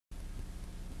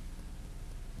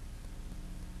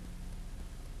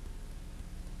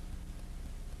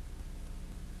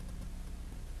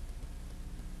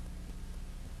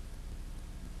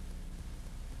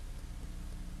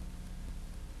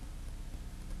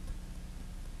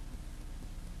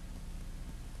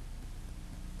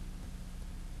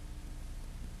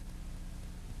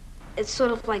It's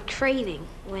sort of like trading,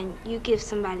 when you give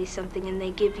somebody something and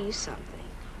they give you something.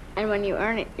 And when you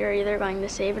earn it, you're either going to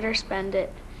save it or spend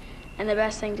it. And the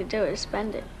best thing to do is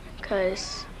spend it,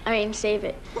 save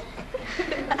it.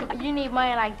 You need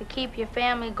money like to keep your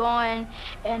family going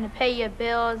and to pay your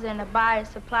bills and to buy the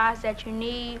supplies that you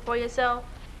need for yourself.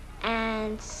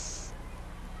 And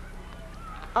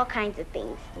all kinds of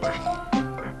things.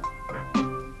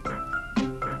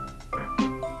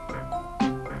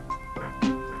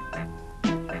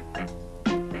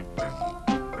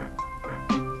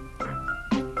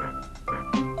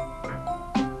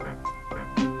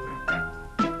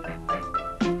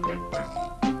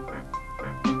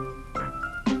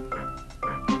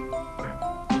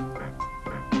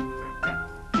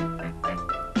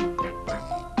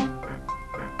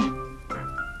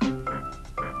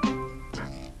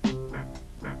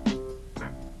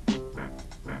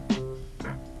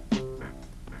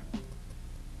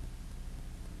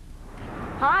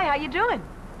 Hi, how you doing?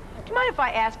 Do you mind if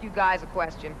I ask you guys a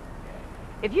question?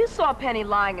 If you saw Penny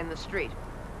lying in the street,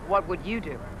 what would you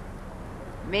do?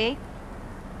 Me?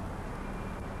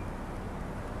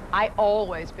 I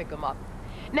always pick them up.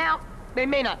 Now, they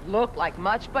may not look like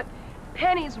much, but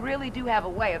pennies really do have a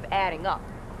way of adding up.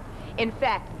 In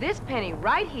fact, this penny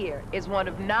right here is one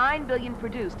of 9 billion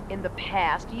produced in the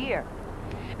past year.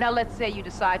 Now, let's say you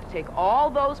decide to take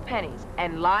all those pennies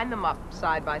and line them up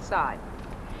side by side.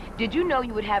 Did you know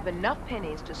you would have enough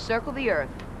pennies to circle the earth,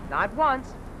 not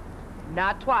once,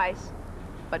 not twice,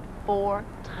 but 4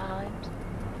 times?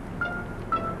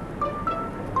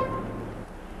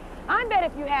 I bet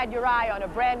if you had your eye on a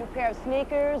brand new pair of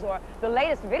sneakers or the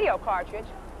latest video cartridge,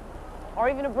 or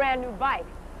even a brand new bike,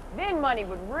 then money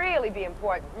would really be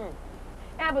important.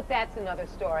 Yeah, but that's another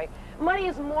story. Money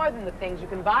is more than the things you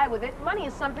can buy with it. Money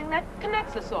is something that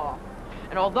connects us all.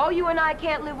 And although you and I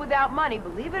can't live without money,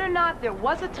 believe it or not, there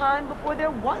was a time before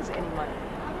there was any money.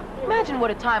 Imagine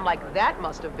what a time like that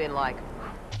must have been like.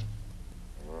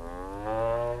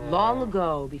 Long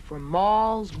ago, before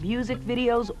malls, music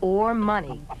videos, or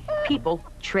money, people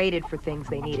traded for things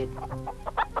they needed.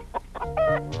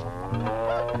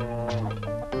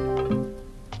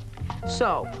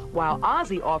 So, while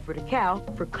Ozzy offered a cow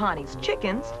for Connie's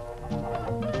chickens,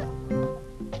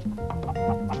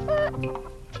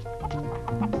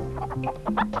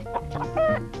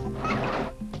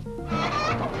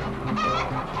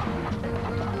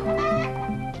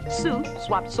 Sue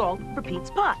swapped salt for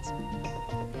Pete's pots.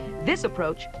 This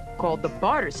approach, called the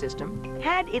barter system,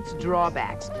 had its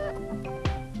drawbacks.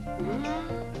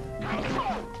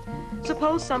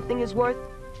 Suppose something is worth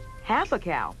half a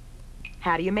cow.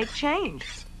 How do you make change?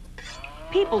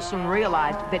 People soon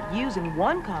realized that using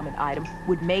one common item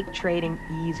would make trading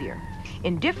easier.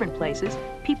 In different places,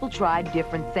 people tried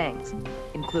different things,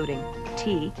 including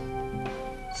tea,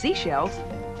 seashells,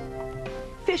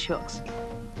 fish hooks,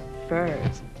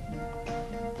 furs,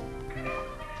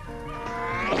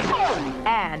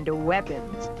 and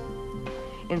weapons.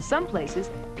 In some places,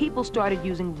 people started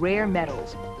using rare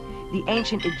metals. The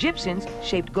ancient Egyptians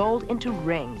shaped gold into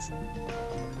rings.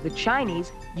 The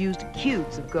Chinese used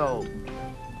cubes of gold.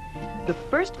 The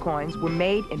first coins were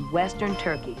made in Western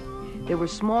Turkey. They were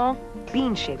small,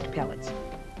 bean-shaped pellets.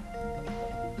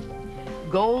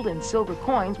 Gold and silver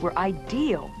coins were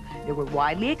ideal. They were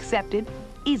widely accepted,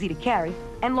 easy to carry,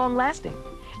 and long-lasting.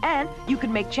 And you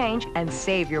could make change and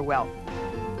save your wealth.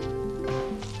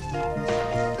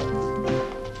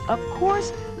 Of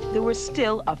course, there were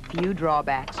still a few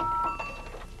drawbacks.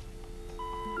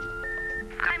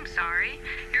 I'm sorry.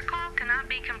 Your call cannot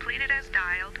be completed as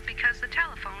dialed because the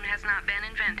telephone has not been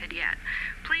invented yet.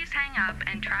 Please hang up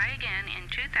and try again in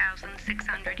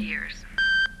 2,600 years.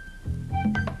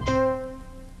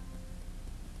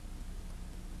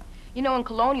 You know, in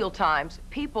colonial times,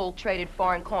 people traded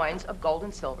foreign coins of gold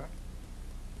and silver,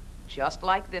 just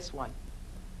like this one.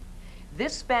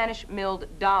 This Spanish milled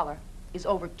dollar is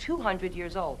over 200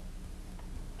 years old.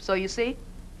 So you see,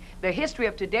 the history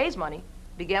of today's money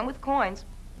began with coins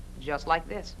just like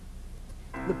this.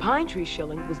 The pine tree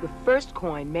shilling was the first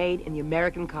coin made in the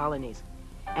American colonies,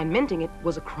 and minting it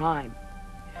was a crime.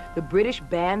 The British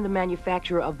banned the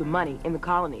manufacture of the money in the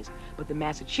colonies, but the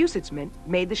Massachusetts Mint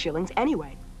made the shillings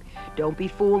anyway. Don't be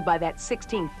fooled by that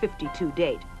 1652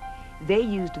 date. They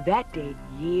used that date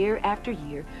year after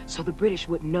year so the British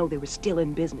wouldn't know they were still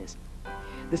in business.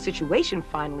 The situation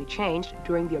finally changed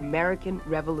during the American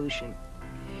Revolution.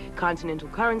 Continental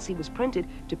currency was printed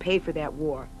to pay for that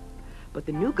war. But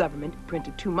the new government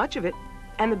printed too much of it,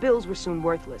 and the bills were soon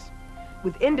worthless.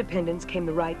 With independence came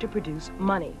the right to produce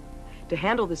money. To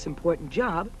handle this important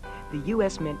job, the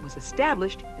U.S. Mint was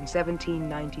established in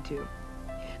 1792.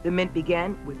 The mint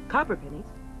began with copper pennies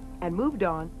and moved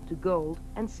on to gold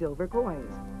and silver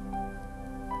coins.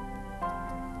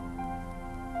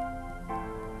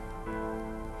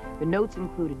 The notes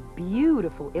included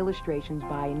beautiful illustrations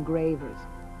by engravers.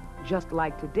 Just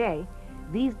like today,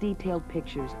 these detailed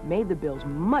pictures made the bills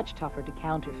much tougher to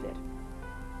counterfeit.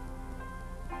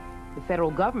 The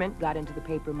federal government got into the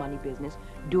paper money business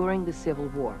during the Civil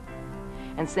War.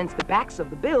 And since the backs of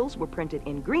the bills were printed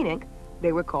in green ink,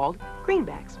 they were called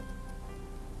greenbacks.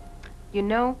 You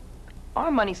know, our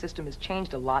money system has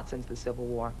changed a lot since the Civil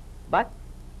War, but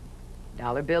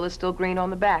dollar bill is still green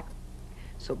on the back.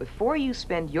 So before you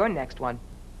spend your next one,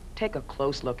 take a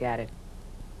close look at it.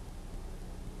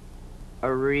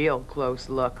 A real close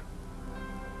look.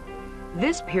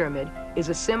 This pyramid is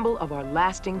a symbol of our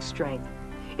lasting strength.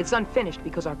 It's unfinished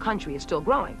because our country is still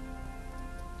growing.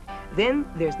 Then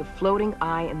there's the floating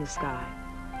eye in the sky.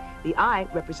 The eye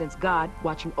represents God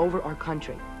watching over our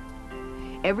country.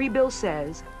 Every bill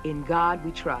says, "In God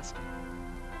we trust."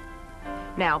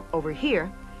 Now, over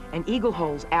here, an eagle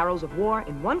holds arrows of war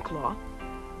in one claw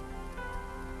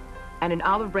and an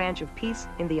olive branch of peace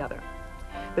in the other.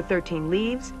 The 13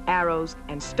 leaves, arrows,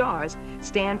 and stars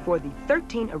stand for the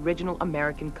 13 original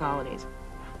American colonies.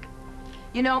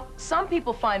 You know, some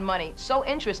people find money so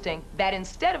interesting that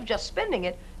instead of just spending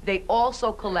it, they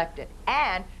also collect it.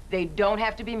 And they don't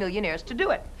have to be millionaires to do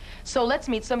it. So let's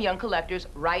meet some young collectors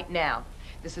right now.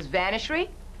 This is Vanishri,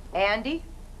 Andy,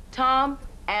 Tom,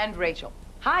 and Rachel.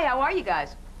 Hi, how are you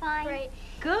guys? Fine. Great.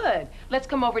 Good. Let's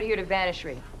come over here to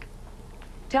Vanishri.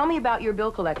 Tell me about your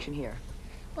bill collection here.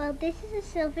 Well, this is a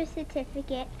silver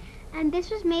certificate, and this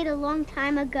was made a long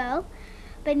time ago,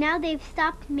 but now they've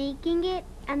stopped making it,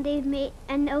 and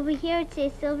and over here it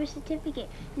says silver certificate.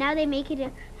 Now they make it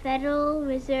a Federal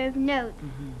Reserve note.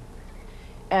 Mm-hmm.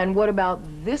 And what about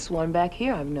this one back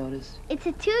here, I've noticed? It's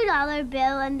a $2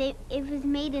 bill, and it was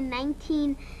made in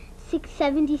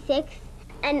 1976,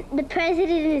 and the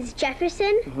president is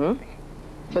Jefferson. Mm-hmm.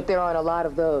 But there aren't a lot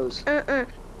of those.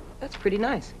 That's pretty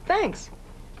nice. Thanks.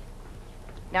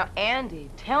 Now, Andy,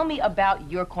 tell me about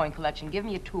your coin collection. Give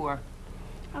me a tour.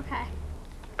 Okay.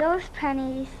 Those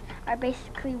pennies are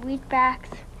basically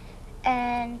wheatbacks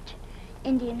and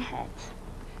Indian heads.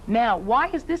 Now, why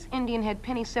is this Indian head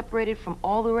penny separated from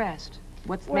all the rest?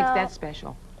 What makes that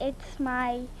special? It's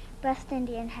my best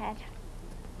Indian head.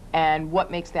 And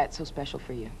what makes that so special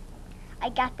for you? I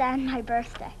got that on my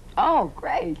birthday. Oh,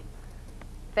 great.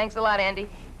 Thanks a lot, Andy.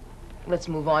 Let's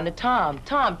move on to Tom.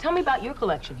 Tom, tell me about your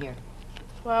collection here.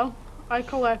 Well, I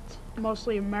collect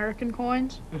mostly American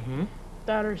coins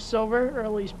that are silver, or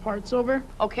at least part silver.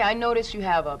 Okay, I notice you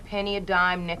have a penny, a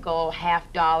dime, nickel,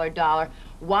 half dollar, dollar.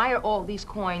 Why are all these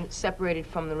coins separated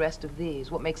from the rest of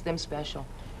these? What makes them special?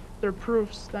 They're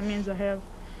proofs. That means they have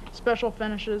special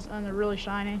finishes, and they're really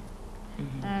shiny.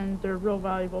 And they're real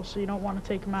valuable, so you don't want to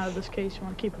take them out of this case. You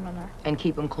want to keep them in there. And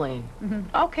keep them clean.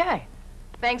 Okay.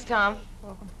 Thanks, Tom.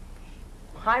 Welcome.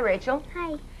 Hi, Rachel.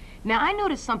 Hi. Now, I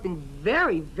noticed something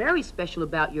very, very special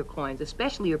about your coins,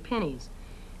 especially your pennies.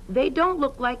 They don't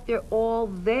look like they're all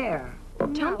there.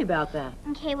 Tell me about that.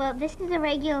 Okay, well, this is a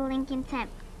regular Lincoln cent.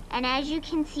 And as you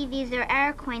can see, these are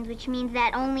error coins, which means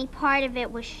that only part of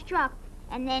it was struck.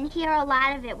 And then here, a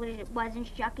lot of it wasn't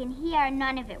struck, and here,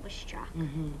 none of it was struck.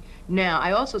 Now,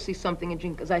 I also see something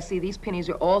interesting, because I see these pennies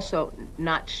are also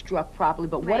not struck properly,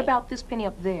 but what about this penny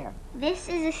up there? This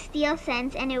is a steel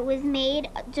cent, and it was made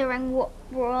during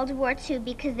World War II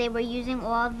because they were using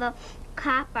all the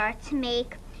copper to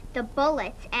make the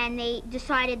bullets, and they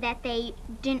decided that they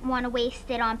didn't want to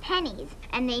waste it on pennies.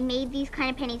 And they made these kind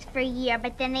of pennies for a year,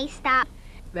 but then they stopped.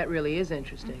 That really is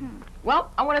interesting. Well,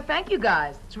 I want to thank you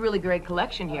guys. It's a really great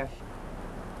collection here.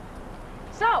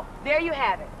 So, there you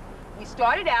have it. We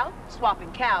started out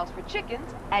swapping cows for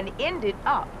chickens and ended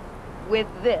up with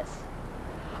this.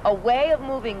 A way of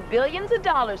moving billions of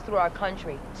dollars through our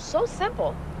country. So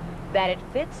simple that it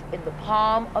fits in the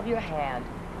palm of your hand.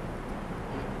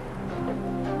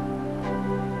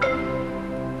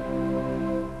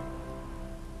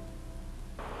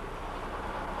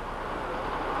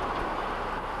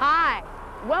 Hi,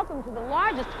 welcome to the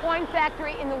largest coin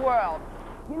factory in the world.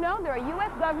 You know, there are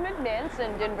U.S. government mints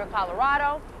in Denver,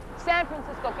 Colorado, San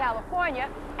Francisco, California,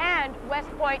 and West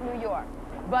Point, New York.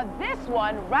 But this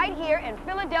one right here in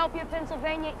Philadelphia,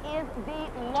 Pennsylvania is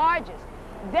the largest.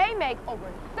 They make over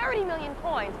 30 million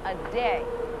coins a day.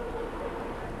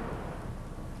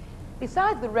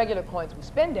 Besides the regular coins we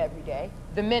spend every day,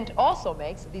 the mint also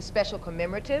makes these special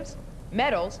commemoratives,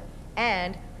 medals,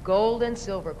 and gold and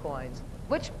silver coins,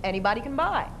 which anybody can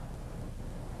buy.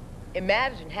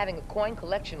 Imagine having a coin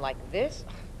collection like this.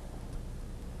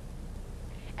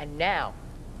 And now,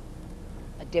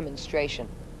 a demonstration.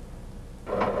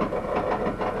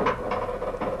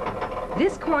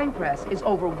 This coin press is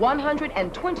over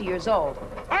 120 years old,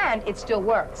 and it still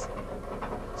works.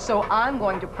 So I'm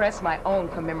going to press my own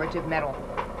commemorative metal.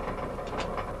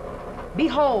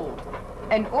 Behold,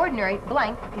 an ordinary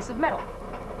blank piece of metal.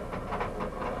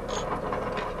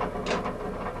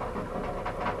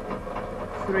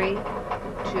 Three,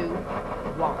 two,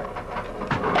 one.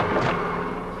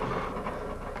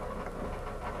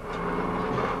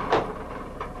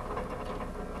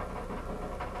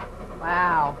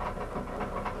 Wow.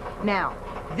 Now,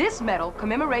 this medal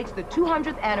commemorates the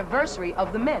 200th anniversary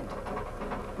of the mint.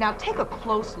 Now, take a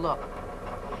close look.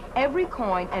 Every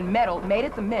coin and medal made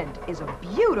at the mint is a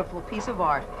beautiful piece of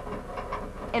art.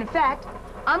 In fact,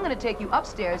 I'm going to take you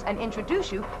upstairs and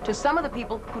introduce you to some of the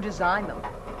people who designed them.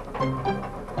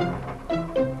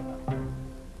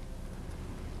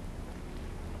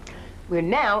 We're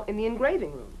now in the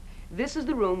engraving room. This is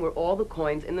the room where all the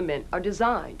coins in the mint are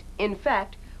designed. In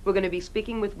fact, we're going to be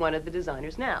speaking with one of the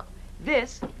designers now.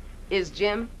 This is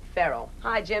Jim Farrell.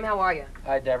 Hi, Jim. How are you?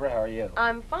 Hi, Deborah. How are you?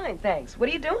 I'm fine, thanks. What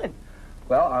are you doing?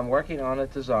 Well, I'm working on a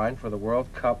design for the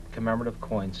World Cup commemorative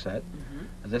coin set.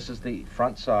 This is the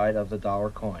front side of the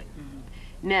dollar coin.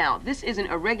 Now, this isn't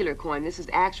a regular coin. This is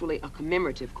actually a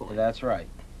commemorative coin. That's right.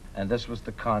 And this was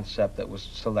the concept that was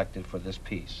selected for this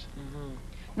piece.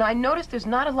 Now, I noticed there's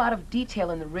not a lot of detail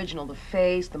in the original, the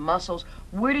face, the muscles.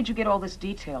 Where did you get all this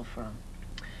detail from?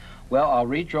 Well, I'll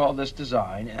redraw this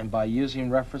design, and by using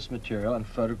reference material and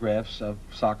photographs of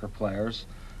soccer players,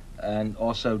 and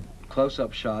also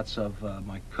close-up shots of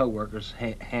my co-workers'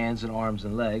 hands and arms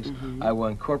and legs, I will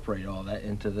incorporate all that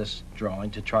into this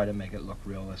drawing to try to make it look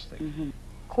realistic.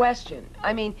 Question.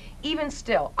 I mean, even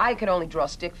still, I can only draw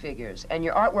stick figures, and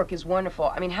your artwork is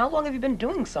wonderful. I mean, how long have you been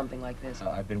doing something like this?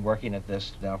 I've been working at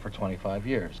this now for 25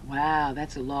 years. Wow,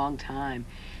 that's a long time.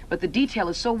 But the detail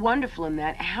is so wonderful in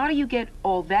that. How do you get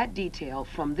all that detail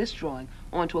from this drawing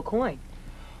onto a coin?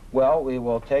 Well, we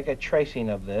will take a tracing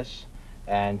of this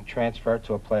and transfer it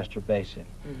to a plaster basin.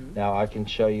 Now, I can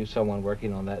show you someone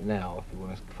working on that now, if you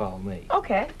want to follow me.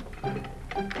 Okay.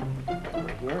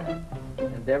 Over here.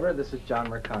 And Deborah, this is John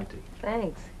Mercanti.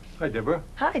 Thanks. Hi, Deborah.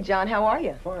 Hi, John. How are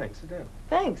you? Fine, sit down.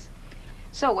 Thanks.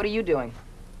 So, what are you doing?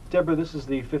 Deborah, this is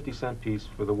the 50-cent piece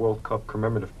for the World Cup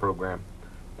commemorative program,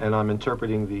 and I'm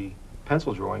interpreting the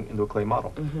pencil drawing into a clay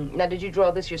model. Now, did you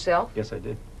draw this yourself? Yes, I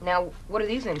did. Now, what are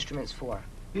these instruments for?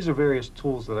 These are various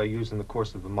tools that I use in the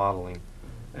course of the modeling,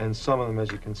 and some of them,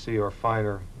 as you can see, are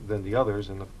finer than the others,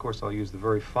 and of course I'll use the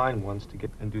very fine ones to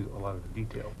get and do a lot of the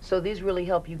detail. So these really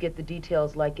help you get the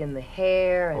details like in the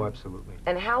hair? And, Oh, absolutely.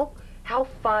 And how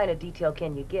fine a detail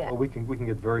can you get? Well, we can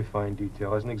get very fine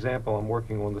detail. As an example, I'm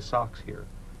working on the socks here.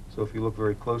 So if you look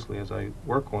very closely as I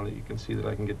work on it, you can see that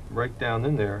I can get right down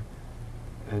in there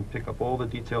and pick up all the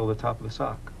detail at the top of the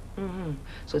sock.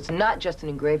 So it's not just an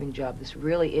engraving job. This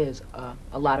really is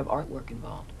a lot of artwork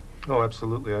involved. Oh,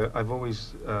 absolutely. I've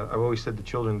always said to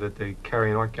children that they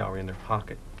carry an art gallery in their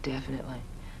pocket. Definitely.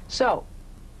 So,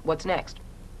 what's next?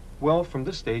 Well, from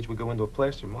this stage, we go into a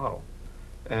plaster model.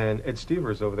 And Ed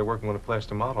Stever is over there working on a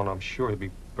plaster model, and I'm sure he'd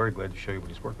be very glad to show you what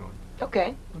he's working on.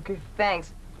 Okay. Okay.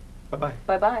 Thanks. Bye-bye.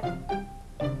 Bye-bye.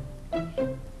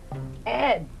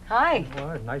 Ed, hi. All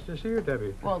right, nice to see you,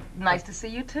 Debbie. Well, nice to see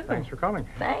you, too. Thanks for coming.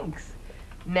 Thanks.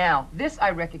 Now, this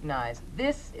I recognize.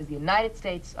 This is the United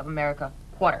States of America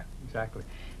quarter. Exactly.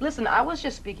 Listen, I was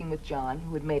just speaking with John,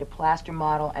 who had made a plaster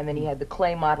model, and then he had the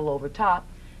clay model over top.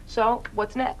 So,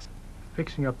 what's next?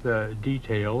 Fixing up the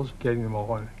details, getting them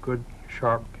all in good,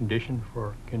 sharp condition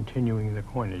for continuing the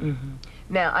coinage.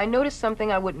 Now, I noticed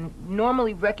something I wouldn't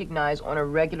normally recognize on a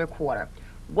regular quarter.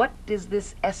 What does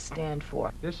this S stand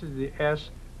for? This is the S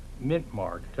mint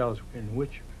mark. It tells in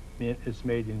which mint it's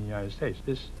made in the United States.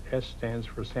 This S stands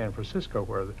for San Francisco,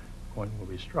 where the coin will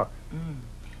be struck. And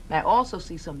I also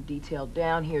see some detail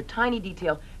down here, tiny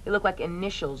detail. They look like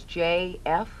initials,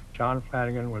 J.F. John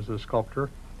Flanagan was a sculptor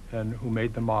and who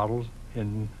made the models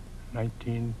in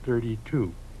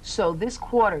 1932. So this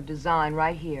quarter design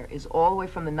right here is all the way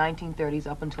from the 1930s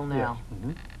up until now.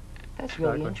 Yes. That's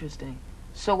really Exactly. interesting.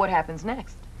 So what happens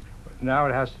next? Now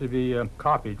it has to be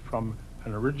copied from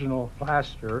an original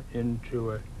plaster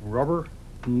into a rubber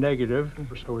negative,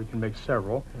 so we can make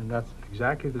several, and that's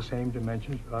exactly the same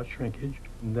dimensions without shrinkage.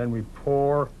 And then we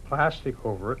pour plastic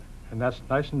over it, and that's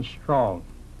nice and strong.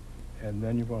 And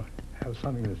then you will have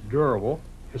something that's durable.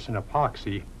 It's an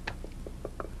epoxy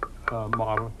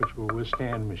model which will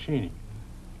withstand machining.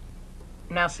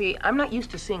 Now see, I'm not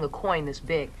used to seeing a coin this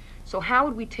big. So how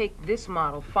would we take this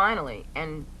model finally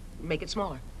and make it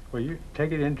smaller? Well, you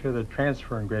take it into the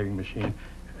transfer engraving machine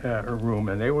room,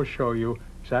 and they will show you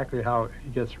exactly how it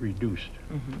gets reduced.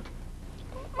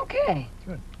 Okay.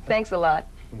 Good. Thanks a lot.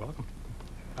 You're welcome.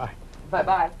 Bye.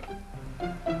 Bye-bye.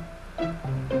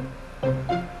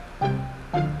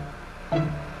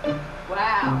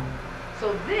 Wow.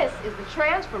 So this is the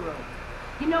transfer room.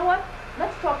 You know what?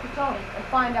 Let's talk to Tony and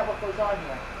find out what goes on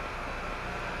here.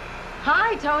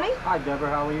 Hi, Tony. Hi, Deborah.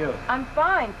 How are you? I'm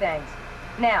fine, thanks.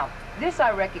 Now, this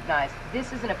I recognize.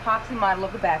 This is an epoxy model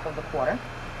of the back of the quarter.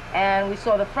 And we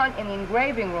saw the front in the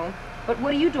engraving room. But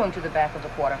what are you doing to the back of the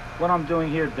quarter? What I'm doing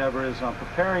here, Deborah, is I'm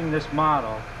preparing this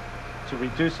model to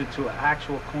reduce it to an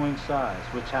actual coin size,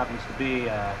 which happens to be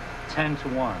 10 to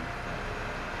 1.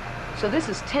 So this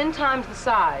is 10 times the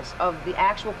size of the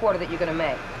actual quarter that you're going to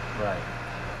make. Right.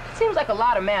 It seems like a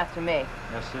lot of math to me.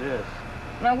 Yes, it is.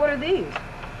 Now, what are these?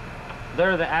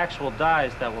 They're the actual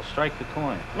dies that will strike the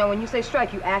coin. Now, when you say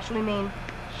strike, you actually mean?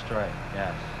 Strike,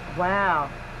 yes. Wow.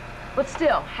 But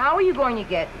still, how are you going to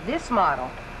get this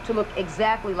model to look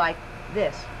exactly like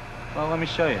this? Well, let me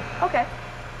show you. Okay.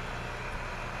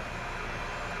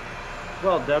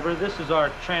 Well, Deborah, this is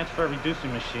our transfer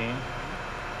reducing machine.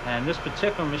 And this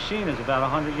particular machine is about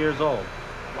 100 years old.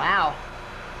 Wow.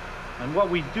 And what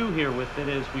we do here with it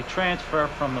is we transfer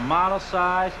from the model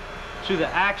size to the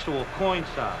actual coin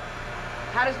size.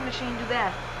 How does the machine do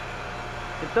that?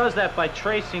 It does that by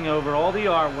tracing over all the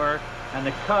artwork and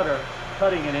the cutter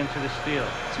cutting it into the steel.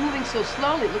 It's moving so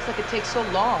slowly, it looks like it takes so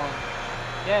long.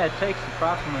 Yeah, it takes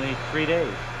approximately 3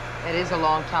 days. It is a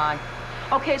long time.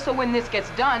 Okay, so when this gets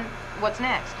done, what's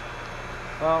next?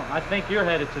 Well, I think you're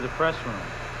headed to the press room.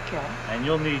 Okay. And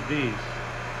you'll need these.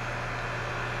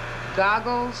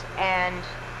 Goggles and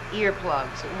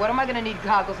earplugs. What am I going to need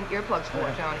goggles and earplugs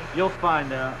for, Tony? You'll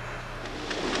find out.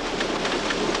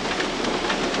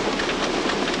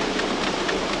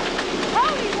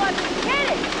 Tony wasn't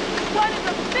kidding. One of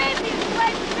the busiest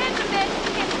places in the Mint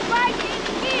is right in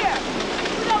here.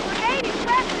 With over 80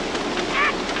 presses,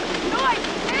 action, noise,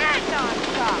 and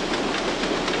non-stop.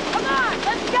 Come on,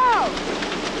 let's go.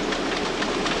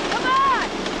 Come on,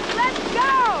 let's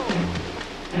go.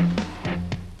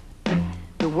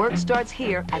 The work starts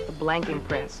here at the blanking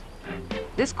press.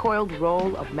 This coiled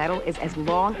roll of metal is as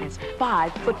long as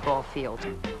 5 football fields.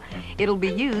 It'll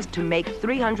be used to make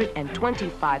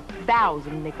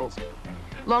 325,000 nickels.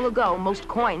 Long ago, most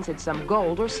coins had some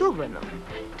gold or silver in them.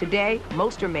 Today,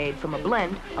 most are made from a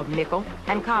blend of nickel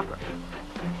and copper.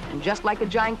 And just like a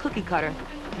giant cookie cutter,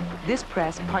 this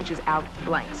press punches out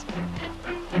blanks.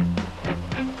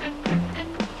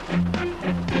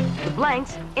 The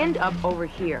blanks end up over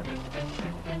here.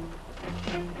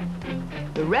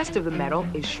 The rest of the metal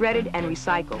is shredded and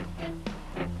recycled.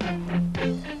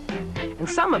 And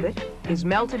some of it is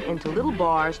melted into little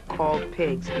bars called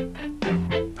pigs.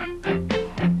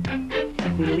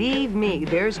 Believe me,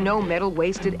 there's no metal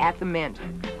wasted at the Mint.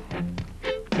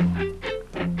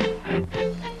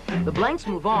 The blanks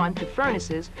move on to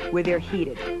furnaces where they're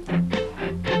heated.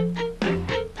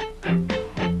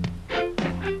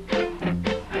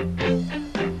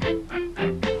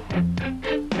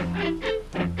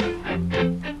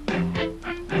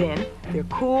 Then they're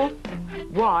cooled,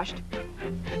 washed,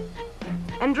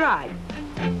 and dried.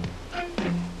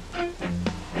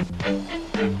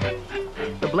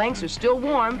 The blanks are still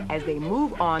warm as they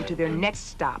move on to their next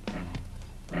stop.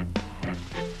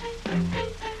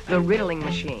 The riddling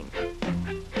machine.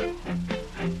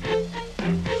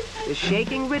 The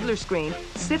shaking riddler screen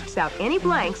sifts out any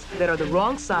blanks that are the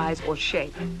wrong size or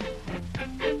shape.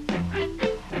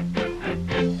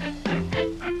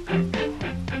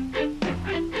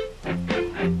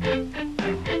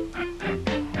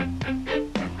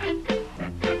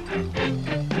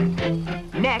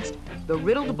 Next, the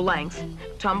riddled blanks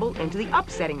tumble into the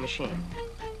upsetting machine.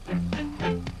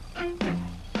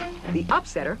 The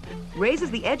upsetter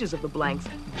raises the edges of the blanks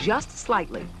just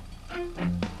slightly.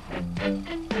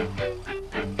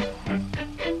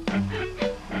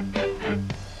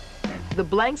 The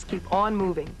blanks keep on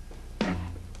moving.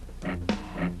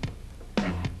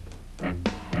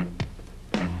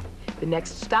 The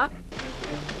next stop,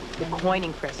 the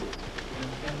coining presses.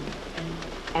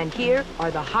 And here are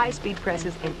the high-speed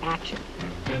presses in action.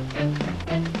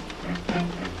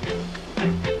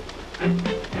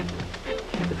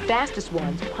 The fastest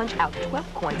ones punch out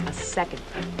 12 coins a second.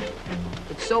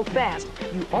 It's so fast,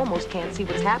 you almost can't see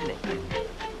what's happening.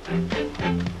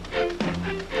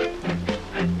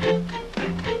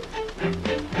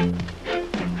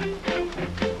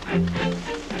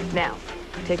 Now,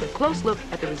 take a close look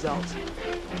at the results.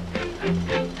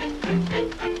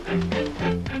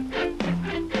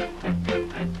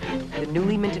 The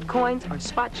newly minted coins are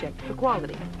spot checked for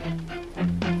quality.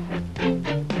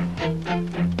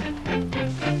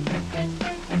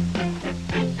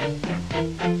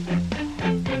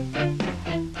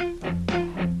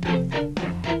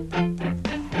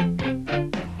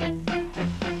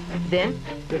 Then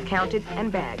they're counted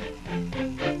and bagged.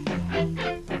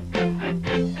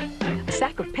 A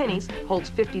sack of pennies holds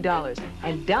 $50,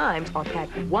 and dimes are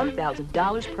packed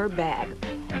 $1,000 per bag.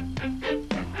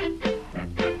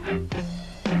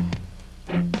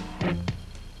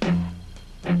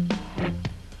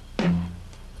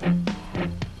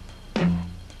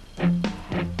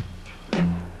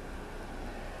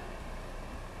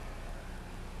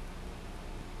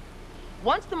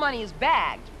 Once the money is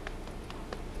bagged,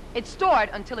 it's stored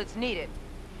until it's needed.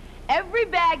 Every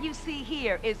bag you see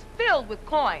here is filled with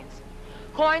coins.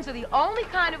 Coins are the only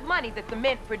kind of money that the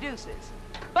mint produces.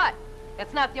 But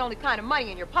that's not the only kind of money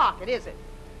in your pocket, is it?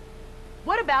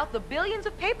 What about the billions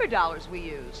of paper dollars we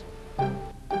use?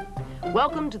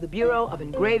 Welcome to the Bureau of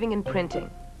Engraving and Printing.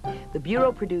 The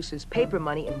Bureau produces paper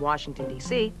money in Washington,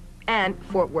 D.C. and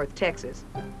Fort Worth, Texas.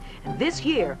 And this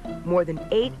year, more than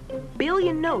 8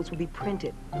 billion notes will be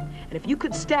printed. And if you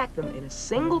could stack them in a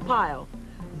single pile,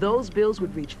 those bills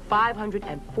would reach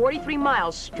 543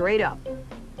 miles straight up.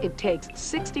 It takes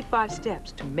 65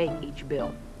 steps to make each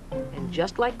bill. And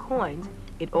just like coins,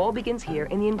 it all begins here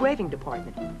in the engraving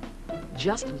department.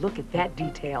 Just look at that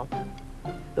detail.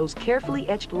 Those carefully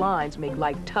etched lines make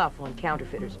life tough on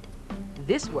counterfeiters.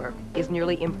 This work is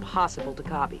nearly impossible to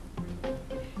copy.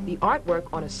 The artwork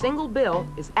on a single bill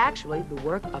is actually the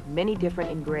work of many different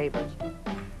engravers.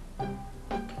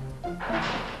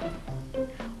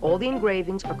 All the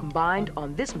engravings are combined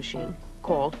on this machine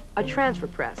called a transfer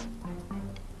press.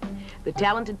 The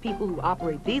talented people who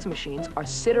operate these machines are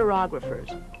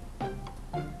siderographers.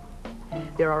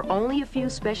 There are only a few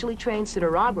specially trained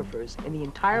siderographers in the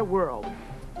entire world.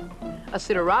 A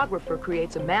siderographer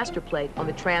creates a master plate on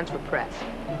the transfer press.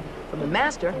 From the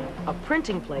master, a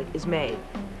printing plate is made.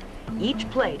 Each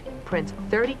plate prints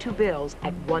 32 bills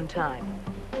at one time.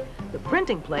 The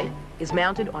printing plate is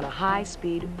mounted on a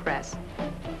high-speed press.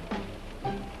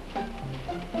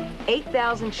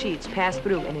 8,000 sheets pass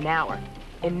through in an hour,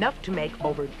 enough to make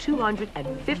over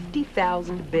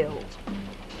 250,000 bills.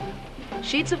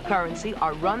 Sheets of currency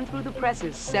are run through the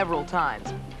presses several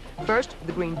times. First,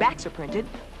 the greenbacks are printed,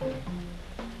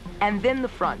 and then the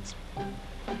fronts.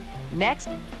 Next,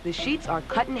 the sheets are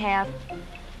cut in half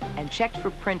and checked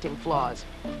for printing flaws.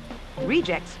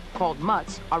 Rejects, called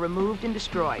mutts, are removed and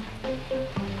destroyed.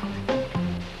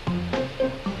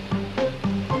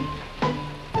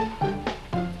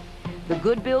 The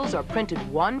good bills are printed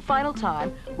one final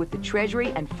time with the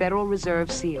Treasury and Federal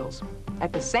Reserve seals.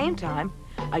 At the same time,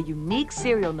 a unique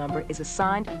serial number is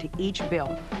assigned to each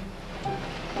bill.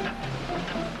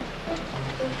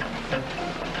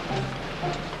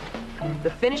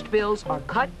 The finished bills are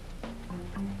cut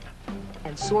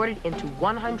and sorted into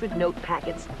 100 note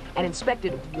packets and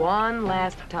inspected one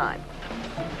last time.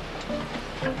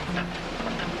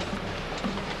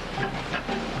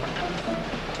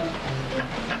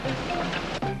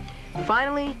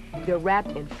 Finally, they're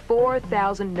wrapped in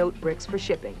 4,000 note bricks for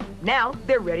shipping. Now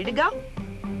they're ready to go.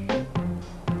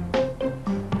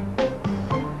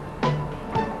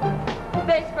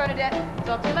 Thanks, Bernadette.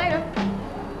 Talk to you later.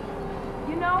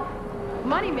 You know,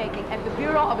 money-making at the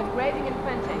Bureau of Engraving and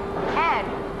Printing and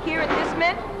here at this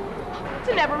mint, it's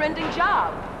a never-ending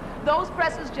job. Those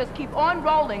presses just keep on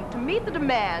rolling to meet the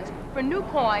demands for new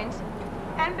coins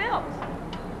and bills.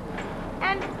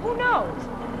 And who knows?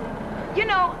 You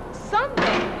know,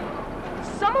 someday,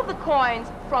 some of the coins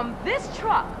from this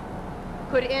truck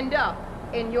could end up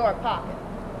in your pocket.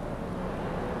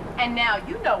 And now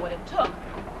you know what it took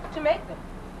to make them.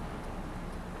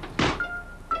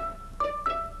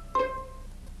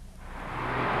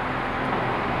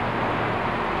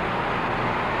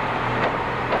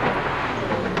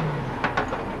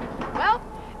 Well,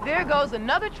 there goes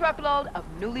another truckload of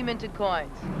newly minted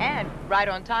coins. And right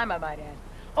on time, I might add.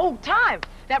 Oh, time!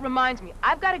 That reminds me,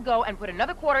 I've got to go and put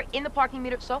another quarter in the parking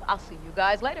meter, so I'll see you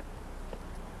guys later.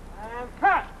 And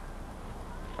cut!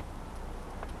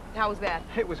 How was that?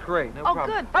 It was great, no Oh,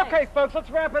 problem. good. Okay, folks, let's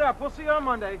wrap it up. We'll see you on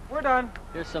Monday. We're done.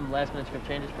 Here's some last-minute script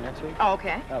changes for next week. Oh,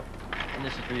 okay. Oh, and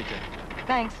this is for you, too.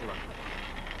 Thanks.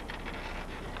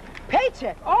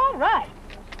 Paycheck, all right.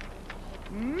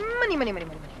 Money, money, money, money,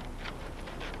 money.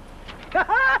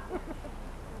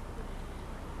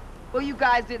 Well, you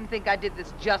guys didn't think I did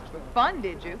this just for fun,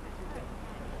 did you?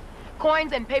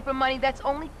 Coins and paper money, that's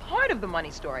only part of the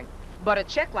money story. But a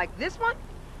check like this one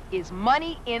is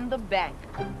money in the bank.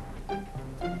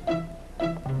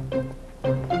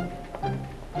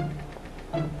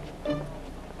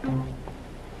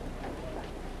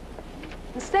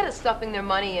 Instead of stuffing their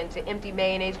money into empty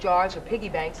mayonnaise jars or piggy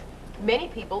banks, many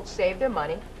people save their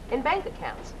money in bank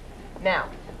accounts. Now,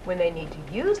 when they need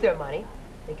to use their money,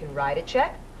 they can write a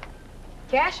check,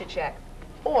 cash a check,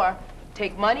 or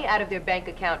take money out of their bank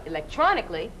account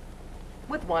electronically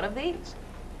with one of these.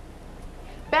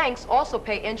 Banks also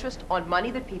pay interest on money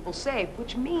that people save,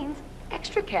 which means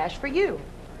extra cash for you,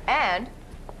 and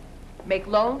make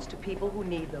loans to people who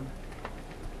need them.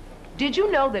 Did you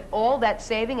know that all that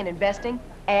saving and investing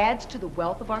adds to the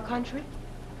wealth of our country?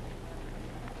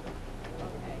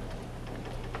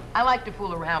 I like to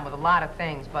fool around with a lot of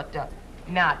things, but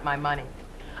not my money.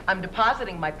 I'm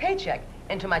depositing my paycheck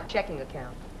into my checking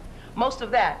account. Most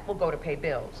of that will go to pay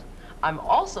bills. I'm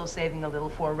also saving a little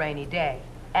for a rainy day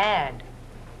and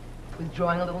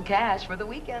withdrawing a little cash for the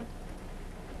weekend.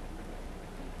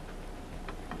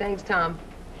 Thanks, Tom.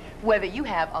 Whether you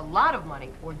have a lot of money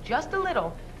or just a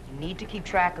little, you need to keep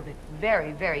track of it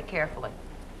very, very carefully.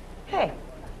 Hey,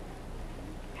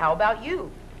 how about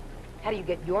you? How do you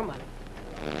get your money?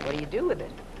 What do you do with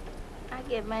it? I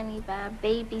get money by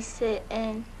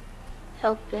babysitting,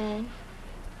 helping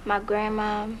my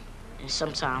grandma. And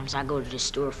sometimes I go to the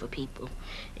store for people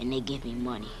and they give me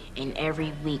money. And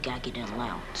every week I get an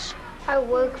allowance. I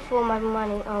work for my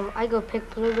money. I go pick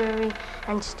blueberry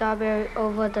and strawberry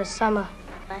over the summer.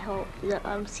 I help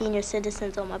the senior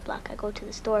citizens on my block. I go to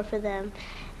the store for them,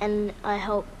 and I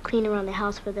help clean around the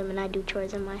house for them, and I do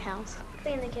chores in my house.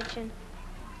 Clean the kitchen.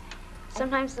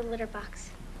 Sometimes the litter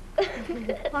box.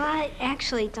 Well, I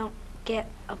actually don't get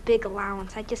a big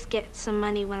allowance. I just get some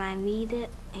money when I need it,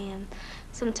 and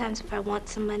sometimes if I want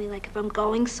some money, like if I'm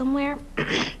going somewhere,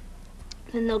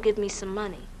 then they'll give me some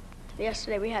money.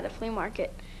 Yesterday we had a flea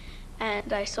market,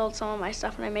 and I sold some of my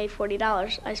stuff, and I made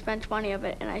 $40. I spent 20 of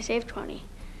it, and I saved 20.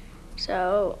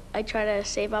 So I try to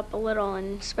save up a little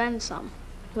and spend some.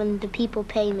 When the people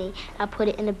pay me, I put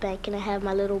it in the bank, and I have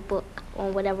my little book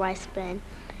on whatever I spend.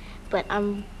 But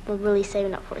I'm really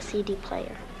saving up for a CD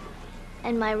player.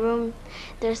 In my room,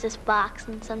 there's this box,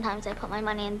 and sometimes I put my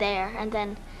money in there, and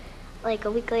then like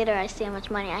a week later, I see how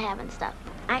much money I have and stuff.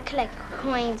 I collect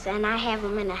coins, and I have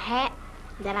them in a hat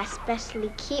that I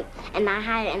specially keep, and I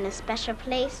hide it in a special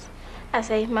place. I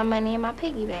save my money in my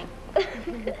piggy bank.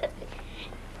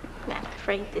 Not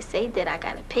afraid to say that I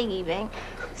got a piggy bank.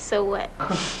 So what?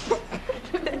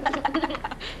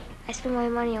 I spend my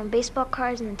money on baseball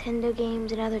cards, Nintendo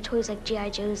games, and other toys like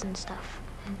G.I. Joes and stuff.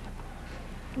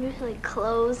 Usually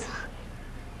clothes.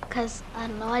 Because, I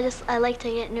don't know, I like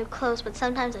to get new clothes, but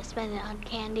sometimes I spend it on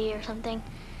candy or something.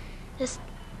 Just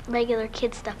regular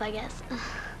kid stuff, I guess.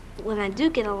 When I do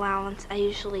get allowance, I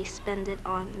usually spend it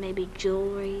on maybe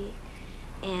jewelry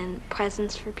and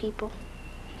presents for people.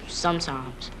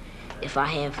 Sometimes, if I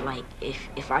have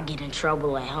if I get in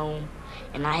trouble at home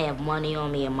and I have money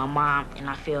on me and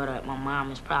I feel that my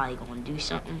mom is probably gonna do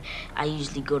something, I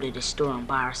usually go to the store and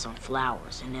buy her some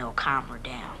flowers and they'll calm her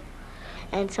down.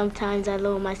 And sometimes I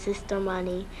loan my sister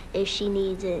money. If she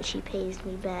needs it, she pays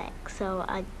me back. So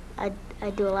I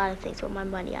do a lot of things with my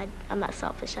money. I'm not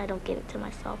selfish. I don't give it to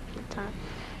myself all the time.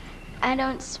 I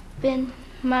don't spend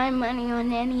my money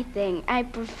on anything. I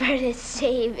prefer to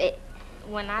save it.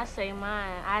 When I say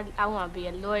mine, I want to be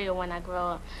a lawyer when I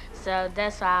grow up. So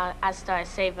that's why I start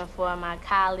saving for my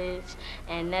college,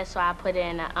 and that's why I put it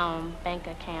in a bank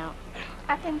account.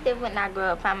 I think that when I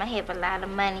grow up, I'm going to have a lot of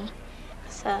money.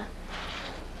 So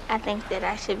I think that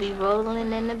I should be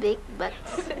rolling in the big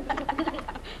bucks.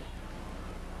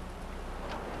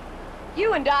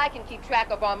 You and I can keep track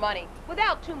of our money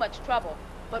without too much trouble.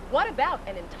 But what about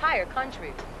an entire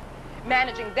country?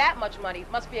 Managing that much money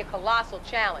must be a colossal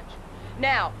challenge.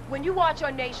 Now, when you watch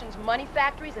our nation's money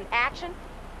factories in action,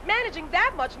 managing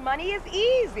that much money is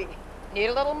easy. Need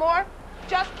a little more?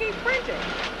 Just keep printing.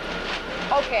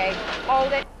 Okay,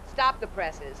 hold it. Stop the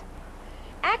presses.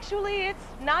 Actually, it's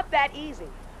not that easy.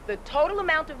 The total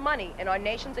amount of money in our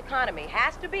nation's economy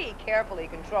has to be carefully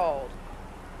controlled.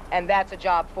 And that's a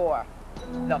job for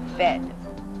the Fed.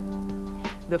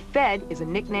 The Fed is a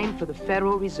nickname for the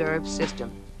Federal Reserve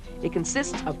System. It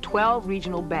consists of 12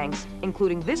 regional banks,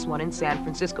 including this one in San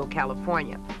Francisco,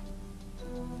 California.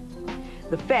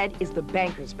 The Fed is the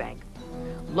banker's bank.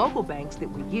 Local banks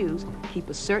that we use keep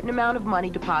a certain amount of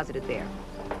money deposited there.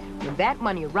 When that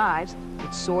money arrives,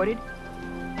 it's sorted,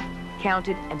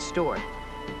 counted, and stored.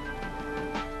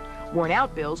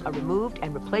 Worn-out bills are removed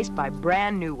and replaced by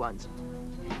brand new ones.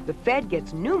 The Fed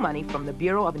gets new money from the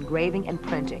Bureau of Engraving and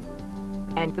Printing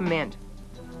and the Mint.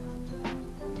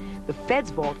 The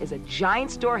Fed's vault is a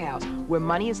giant storehouse where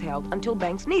money is held until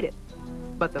banks need it.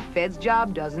 But the Fed's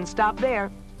job doesn't stop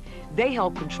there. They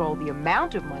help control the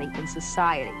amount of money in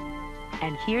society.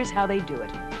 And here's how they do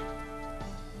it.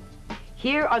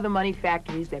 Here are the money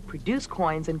factories that produce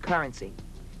coins and currency.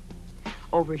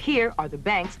 Over here are the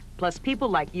banks, plus people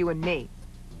like you and me.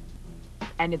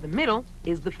 And in the middle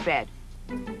is the Fed.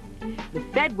 The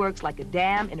Fed works like a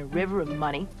dam in a river of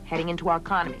money heading into our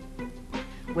economy.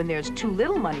 When there's too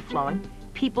little money flowing,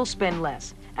 people spend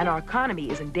less, and our economy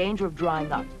is in danger of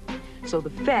drying up. So the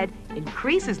Fed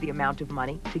increases the amount of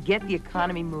money to get the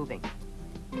economy moving.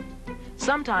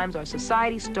 Sometimes our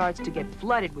society starts to get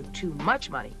flooded with too much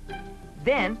money.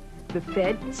 Then the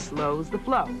Fed slows the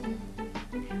flow.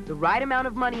 The right amount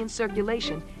of money in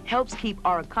circulation helps keep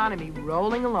our economy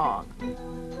rolling along.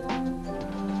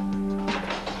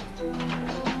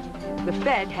 The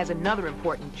Fed has another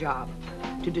important job: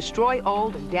 to destroy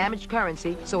old and damaged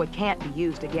currency so it can't be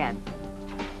used again.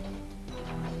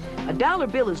 A dollar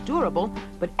bill is durable,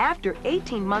 but after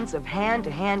 18 months of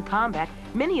hand-to-hand combat,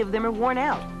 many of them are worn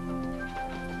out.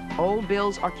 Old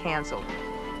bills are canceled.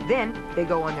 Then they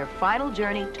go on their final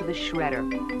journey to the shredder.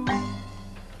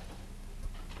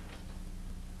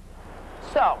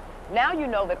 So, now you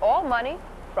know that all money,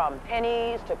 from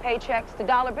pennies to paychecks to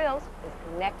dollar bills, is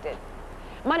connected.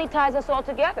 Money ties us all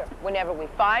together. Whenever we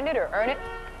find it or earn it,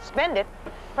 spend it.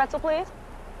 Pretzel, please.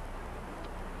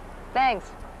 Thanks.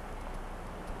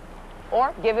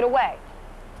 Or give it away.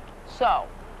 So,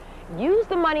 use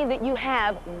the money that you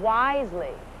have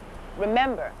wisely.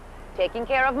 Remember, taking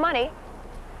care of money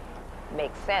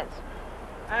makes sense.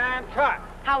 And cut.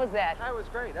 How was that? That was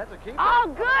great. That's a keeper.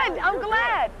 Oh, good. I'm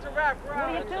glad. It's a wrap. What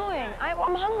are you doing?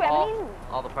 I'm hungry. I haven't eaten.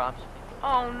 All the props.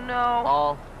 Oh, no.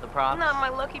 All the props. Not my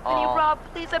lucky penny, All Rob.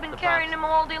 Please, I've been the carrying props. him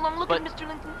all day long. Look But- at Mr.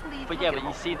 Lincoln, please. But Look yeah, at but him.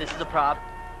 you see, this is a prop.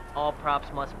 All props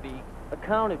must be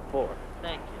accounted for.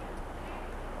 Thank you.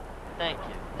 Thank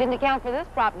you. Didn't account for this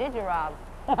prop, did you, Rob?